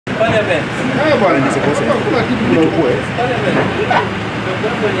Parliament.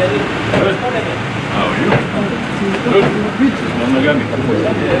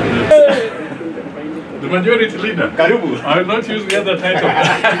 The majority leader. Karibu. I will not use the other title.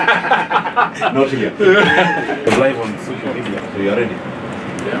 Not here. Live on social media, so you are ready.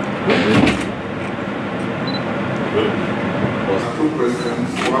 Yeah. Two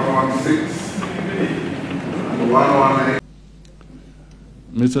presidents, 116 and 118.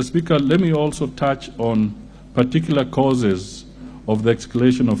 Mr. Speaker, let me also touch on particular causes of the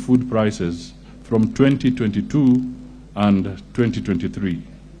escalation of food prices from 2022 and 2023.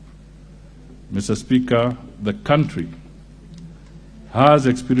 Mr. Speaker, the country has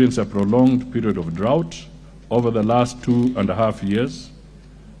experienced a prolonged period of drought over the last 2.5 years.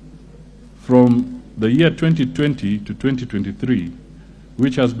 From the year 2020 to 2023,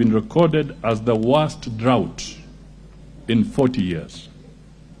 which has been recorded as the worst drought in 40 years.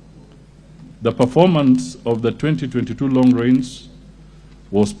 The performance of the 2022 long rains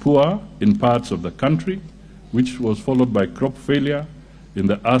was poor in parts of the country, which was followed by crop failure in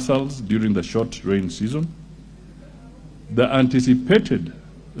the Asals during the short rain season. The anticipated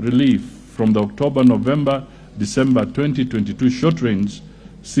relief from the October, November, December 2022 short rains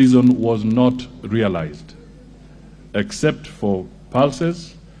season was not realized, except for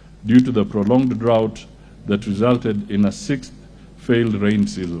pulses due to the prolonged drought that resulted in a sixth failed rain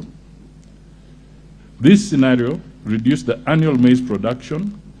season. This scenario reduced the annual maize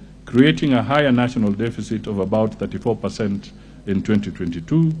production, creating a higher national deficit of about 34% in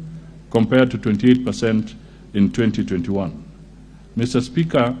 2022 compared to 28% in 2021. Mr.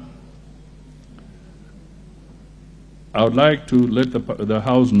 Speaker, I would like to let the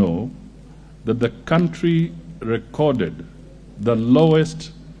House know that the country recorded the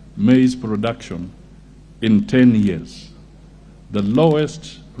lowest maize production in 10 years. The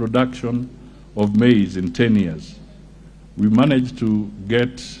lowest production of maize in 10 years. We managed to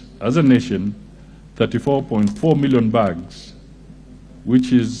get, as a nation, 34.4 million bags,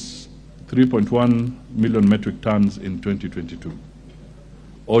 which is 3.1 million metric tons in 2022.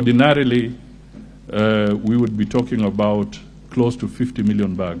 Ordinarily, we would be talking about close to 50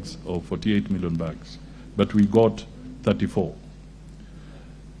 million bags or 48 million bags, but we got 34.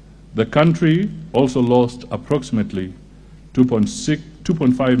 The country also lost approximately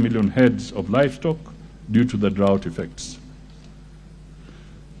 2.5 million heads of livestock due to the drought effects.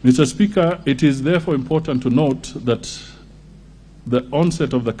 Mr. Speaker, it is therefore important to note that the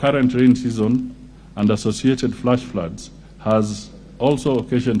onset of the current rain season and associated flash floods has also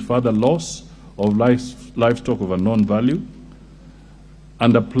occasioned further loss of livestock of unknown value,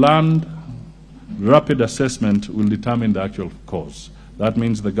 and a planned rapid assessment will determine the actual cause. That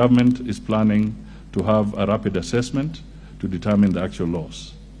means the government is planning to have a rapid assessment to determine the actual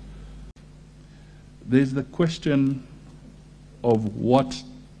loss. There is the question of what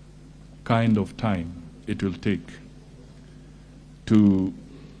kind of time it will take to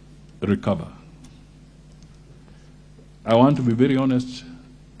recover. I want to be very honest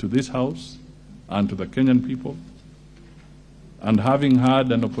to this House and to the Kenyan people, and having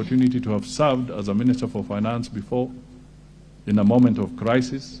had an opportunity to have served as a Minister for Finance before, in a moment of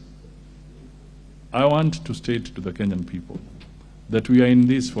crisis, I want to state to the Kenyan people that we are in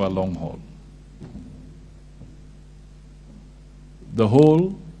this for a long haul.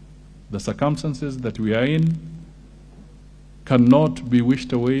 The circumstances that we are in cannot be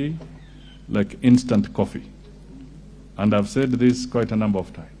wished away like instant coffee. And I've said this quite a number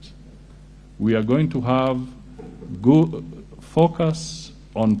of times. We are going to have good focus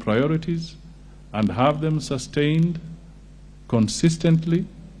on priorities and have them sustained consistently,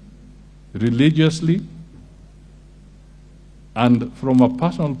 religiously, and from a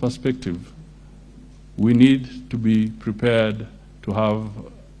personal perspective, we need to be prepared to have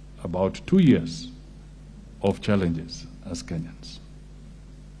about 2 years of challenges as Kenyans.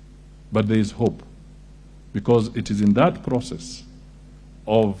 But there is hope, because it is in that process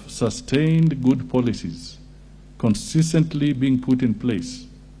of sustained good policies consistently being put in place,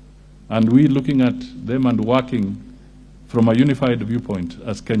 and we looking at them and working from a unified viewpoint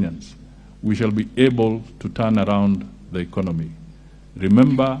as Kenyans, we shall be able to turn around the economy.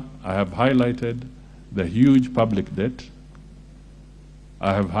 Remember, I have highlighted the huge public debt.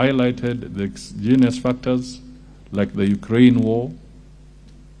 I have highlighted the exogenous factors like the Ukraine war.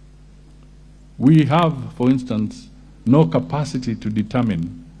 We have, for instance, no capacity to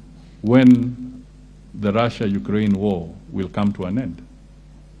determine when the Russia-Ukraine war will come to an end.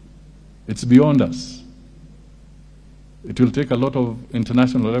 It's beyond us. It will take a lot of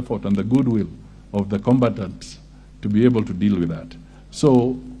international effort and the goodwill of the combatants to be able to deal with that.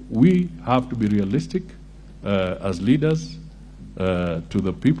 So we have to be realistic as leaders to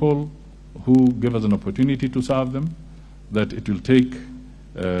the people who give us an opportunity to serve them, that it will take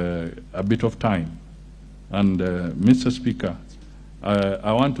a bit of time. And Mr. Speaker,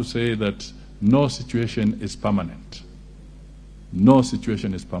 I want to say that no situation is permanent. No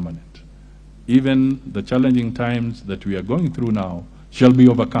situation is permanent. Even the challenging times that we are going through now shall be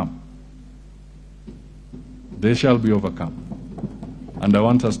overcome. They shall be overcome. And I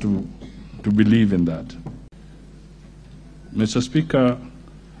want us to believe in that. Mr. Speaker,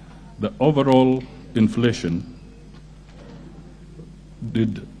 the overall inflation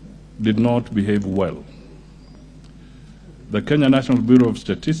did not behave well. The Kenya National Bureau of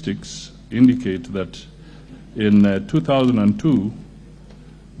Statistics indicate that in 2002,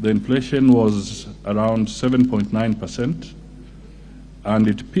 the inflation was around 7.9%, and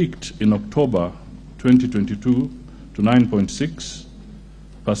it peaked in October 2022 to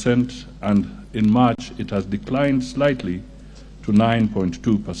 9.6%, and in March it has declined slightly to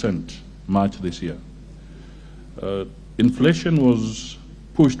 9.2% March this year. Inflation was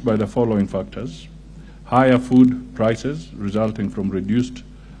pushed by the following factors: higher food prices resulting from reduced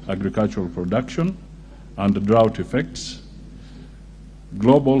agricultural production and the drought effects.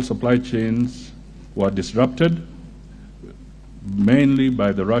 Global supply chains were disrupted, mainly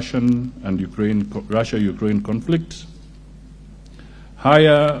by the Russia-Ukraine conflict.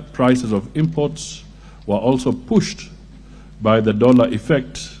 Higher prices of imports were also pushed by the dollar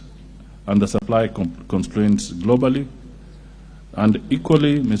effect and the supply constraints globally. And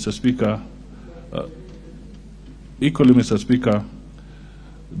equally, Mr. Speaker,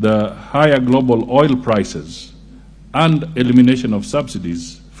 the higher global oil prices and elimination of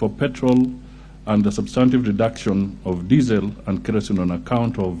subsidies for petrol and the substantive reduction of diesel and kerosene on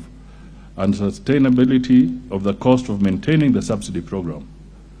account of unsustainability of the cost of maintaining the subsidy program.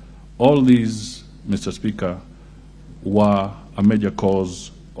 All these, Mr. Speaker, were a major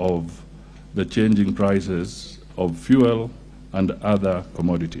cause of the changing prices of fuel and other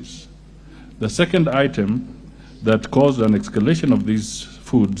commodities. The second item that caused an escalation of these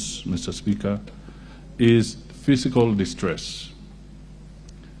foods, Mr. Speaker, is physical distress.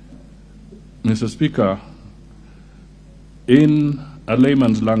 Mr. Speaker, in a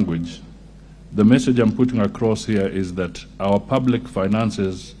layman's language, the message I'm putting across here is that our public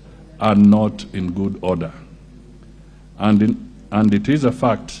finances are not in good order. And it is a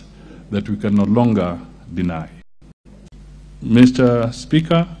fact that we can no longer deny. Mr.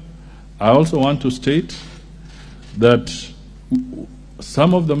 Speaker, I also want to state that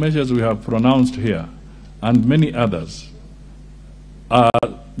some of the measures we have pronounced here and many others are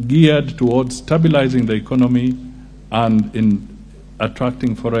geared towards stabilizing the economy and in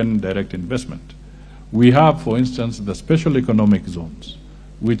attracting foreign direct investment. We have, for instance, the special economic zones,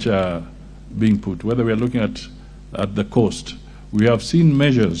 which are being put, whether we are looking at the coast. We have seen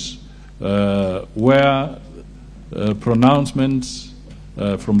measures where pronouncements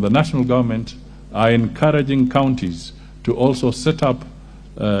from the national government are encouraging counties to also set up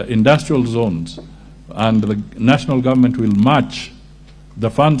industrial zones, and the national government will match the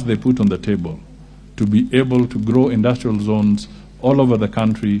funds they put on the table to be able to grow industrial zones all over the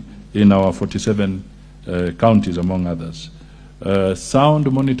country in our 47 counties, among others.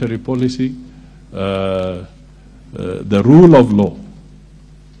 Sound monetary policy, the rule of law.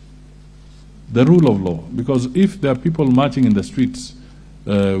 The rule of law, because if there are people marching in the streets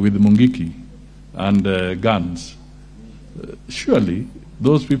with mungiki and guns, surely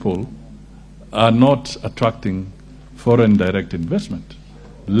those people are not attracting foreign direct investment,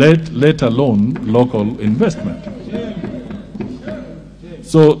 let alone local investment.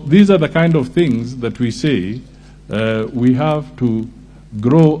 So these are the kind of things that we say we have to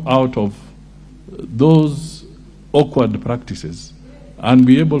grow out of those awkward practices and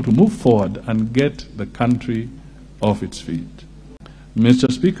be able to move forward and get the country off its feet.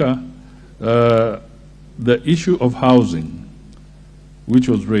 Mr. Speaker, the issue of housing, which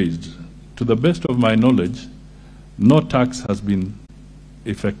was raised, to the best of my knowledge, no tax has been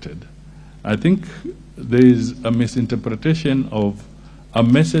effected. I think there is a misinterpretation of a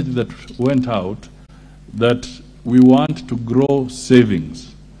message that went out that we want to grow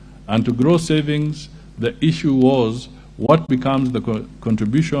savings. And to grow savings, the issue was what becomes the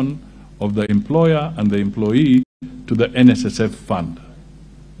contribution of the employer and the employee to the NSSF fund.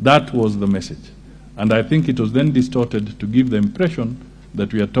 That was the message. And I think it was then distorted to give the impression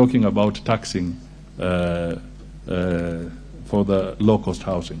that we are talking about taxing for the low-cost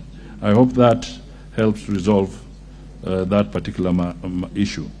housing. I hope that helps resolve that particular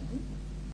issue.